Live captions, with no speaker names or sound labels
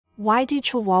Why do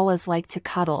Chihuahuas like to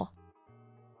cuddle?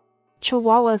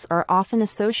 Chihuahuas are often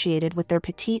associated with their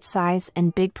petite size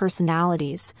and big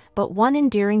personalities, but one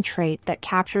endearing trait that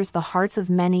captures the hearts of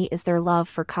many is their love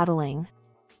for cuddling.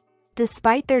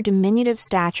 Despite their diminutive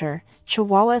stature,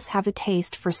 Chihuahuas have a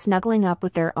taste for snuggling up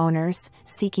with their owners,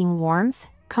 seeking warmth,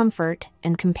 comfort,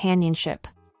 and companionship.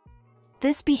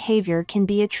 This behavior can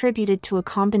be attributed to a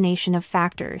combination of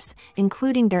factors,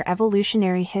 including their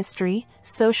evolutionary history,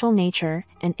 social nature,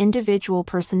 and individual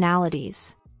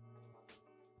personalities.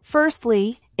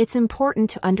 Firstly, it's important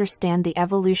to understand the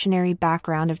evolutionary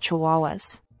background of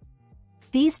Chihuahuas.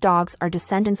 These dogs are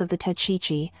descendants of the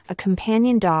Techichi, a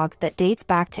companion dog that dates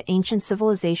back to ancient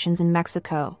civilizations in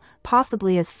Mexico,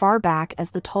 possibly as far back as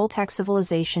the Toltec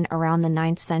civilization around the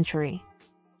 9th century.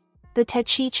 The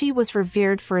Techichi was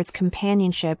revered for its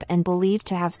companionship and believed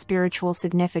to have spiritual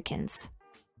significance.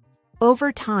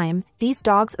 Over time, these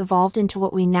dogs evolved into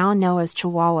what we now know as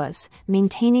Chihuahuas,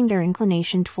 maintaining their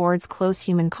inclination towards close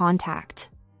human contact.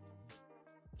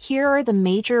 Here are the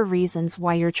major reasons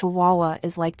why your Chihuahua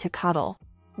is like to cuddle.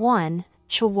 1.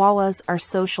 Chihuahuas are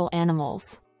social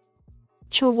animals.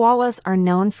 Chihuahuas are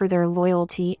known for their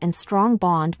loyalty and strong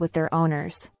bond with their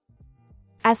owners.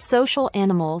 As social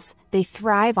animals, they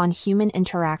thrive on human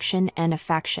interaction and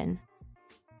affection.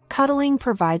 Cuddling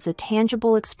provides a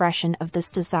tangible expression of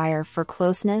this desire for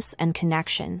closeness and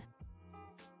connection.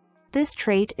 This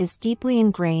trait is deeply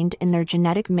ingrained in their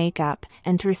genetic makeup,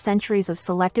 and through centuries of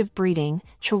selective breeding,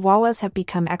 Chihuahuas have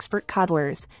become expert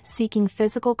cuddlers, seeking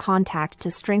physical contact to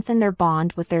strengthen their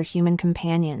bond with their human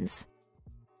companions.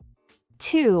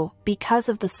 2. Because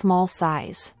of the small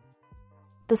size.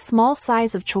 The small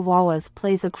size of Chihuahuas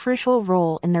plays a crucial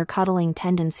role in their cuddling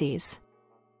tendencies.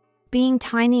 Being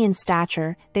tiny in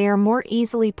stature, they are more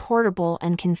easily portable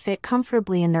and can fit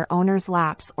comfortably in their owner's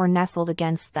laps or nestled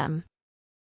against them.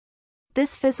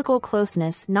 This physical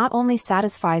closeness not only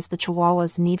satisfies the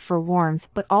Chihuahua's need for warmth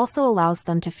but also allows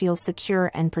them to feel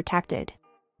secure and protected.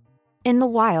 In the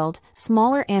wild,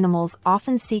 smaller animals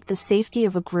often seek the safety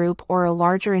of a group or a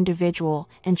larger individual,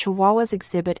 and Chihuahuas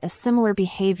exhibit a similar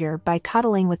behavior by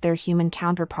cuddling with their human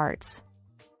counterparts.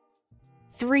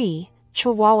 3.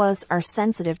 Chihuahuas are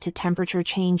sensitive to temperature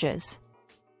changes.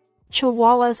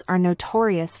 Chihuahuas are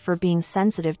notorious for being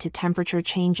sensitive to temperature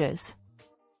changes.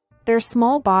 Their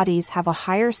small bodies have a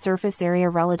higher surface area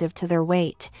relative to their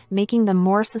weight, making them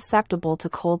more susceptible to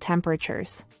cold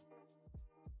temperatures.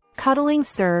 Cuddling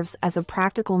serves as a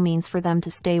practical means for them to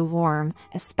stay warm,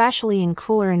 especially in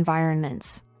cooler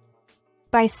environments.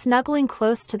 By snuggling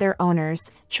close to their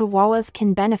owners, Chihuahuas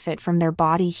can benefit from their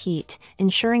body heat,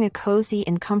 ensuring a cozy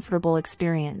and comfortable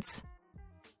experience.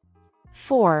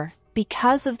 4.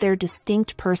 Because of their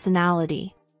distinct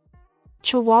personality.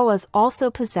 Chihuahuas also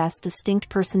possess distinct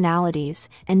personalities,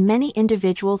 and many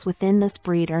individuals within this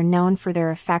breed are known for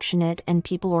their affectionate and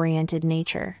people-oriented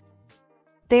nature.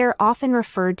 They are often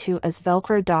referred to as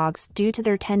Velcro dogs due to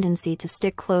their tendency to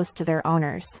stick close to their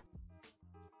owners.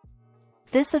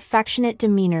 This affectionate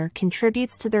demeanor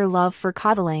contributes to their love for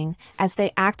cuddling, as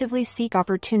they actively seek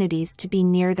opportunities to be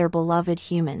near their beloved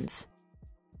humans.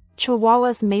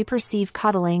 Chihuahuas may perceive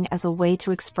cuddling as a way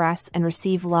to express and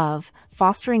receive love,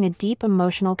 fostering a deep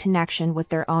emotional connection with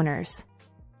their owners.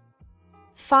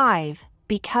 5.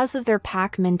 Because of their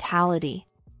pack mentality.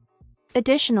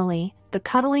 Additionally, the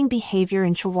cuddling behavior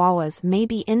in Chihuahuas may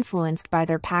be influenced by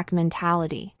their pack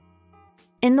mentality.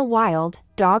 In the wild,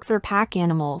 dogs are pack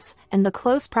animals, and the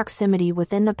close proximity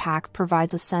within the pack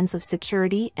provides a sense of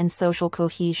security and social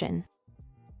cohesion.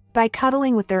 By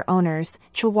cuddling with their owners,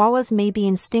 Chihuahuas may be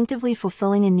instinctively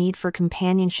fulfilling a need for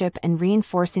companionship and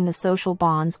reinforcing the social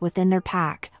bonds within their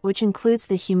pack, which includes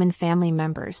the human family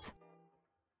members.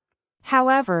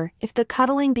 However, if the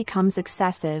cuddling becomes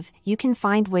excessive, you can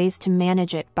find ways to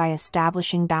manage it by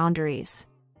establishing boundaries.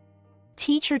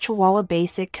 Teach your Chihuahua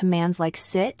basic commands like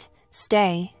sit,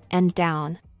 stay, and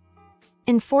down.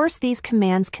 Enforce these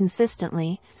commands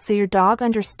consistently, so your dog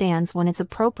understands when it's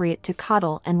appropriate to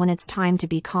cuddle and when it's time to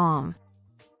be calm.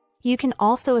 You can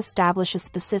also establish a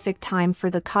specific time for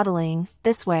the cuddling.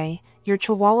 This way, your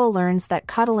Chihuahua learns that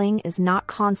cuddling is not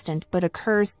constant but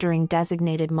occurs during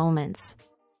designated moments.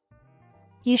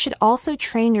 You should also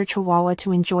train your Chihuahua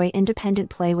to enjoy independent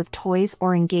play with toys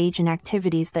or engage in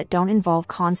activities that don't involve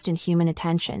constant human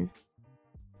attention.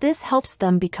 This helps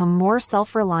them become more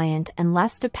self-reliant and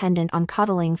less dependent on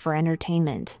cuddling for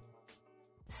entertainment.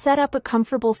 Set up a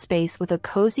comfortable space with a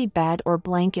cozy bed or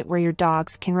blanket where your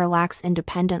dogs can relax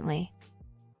independently.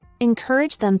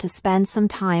 Encourage them to spend some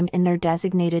time in their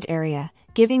designated area,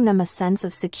 giving them a sense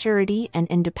of security and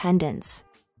independence.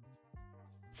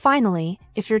 Finally,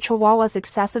 if your Chihuahua's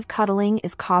excessive cuddling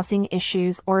is causing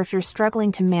issues or if you're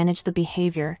struggling to manage the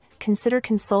behavior, consider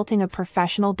consulting a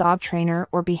professional dog trainer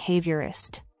or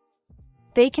behaviorist.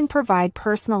 They can provide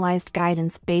personalized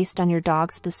guidance based on your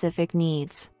dog's specific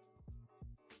needs.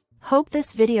 Hope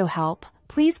this video helped.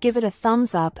 Please give it a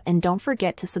thumbs up and don't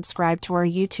forget to subscribe to our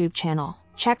YouTube channel.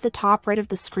 Check the top right of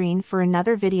the screen for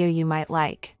another video you might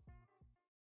like.